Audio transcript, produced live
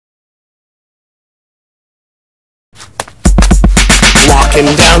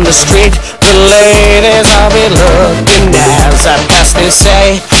walking down the street, the ladies all be looking as I pass. They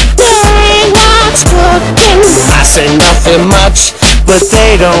say, "Hey, what's cooking?" I say nothing much, but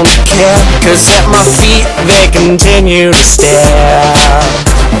they don't care, 'cause at my feet they continue to stare.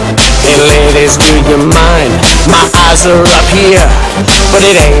 Hey ladies, do you mind? My eyes are up here, but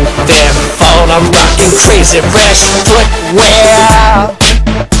it ain't their fault. I'm rocking crazy fresh footwear.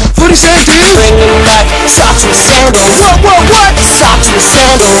 What he said, dude? Bringing back socks with sandals. What? Socks with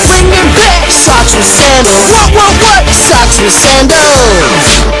sandals. Bringing back Socks with sandals. what? Socks with sandals.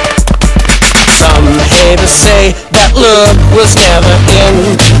 Some haters say that look was never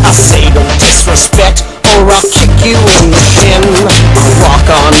in. I say don't disrespect or I'll kick you in the shin. I'll walk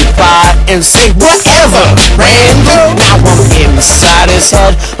on by and say whatever, Randall. Now I'm inside his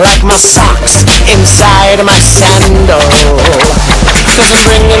head like my socks inside my sandal. 'Cause I'm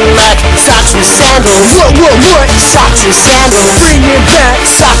bringing back socks with sandals. What? Socks with sandals. Bringing back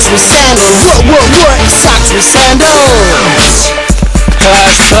Socks with sandals. what? Socks with sandals.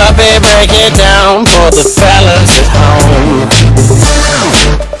 Hush puppy, break it down for the fellas at home.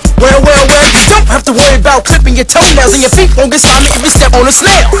 Well, you don't have to worry about clipping your toenails, and your feet won't get slimy if you step on a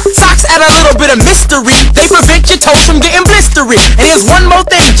snail. Socks add a little bit of mystery, they prevent your toes from getting blistery. And here's one more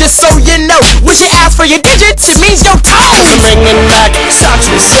thing, just so you know, when you ask for your digits, it means your toes. I'm bringing back socks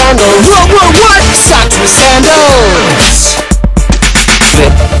with sandals. What? Socks with sandals.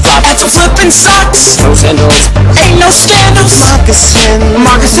 Flip flop. At your flipping socks, No sandals. ain't no scandals.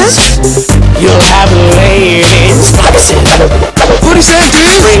 Moccasins? You'll have ladies moccasins. What he said,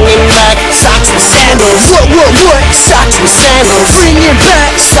 dude? Bringing back socks with sandals. What? Socks with sandals. Bringing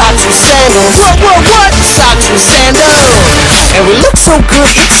back Socks with sandals. what? Socks with sandals. And we look so good,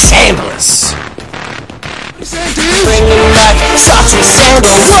 it's sandals. Bringing back socks with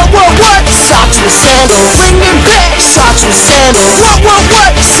sandals. What? Socks with sandals. Bringing back Socks with sandals.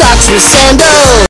 what? Socks with sandals.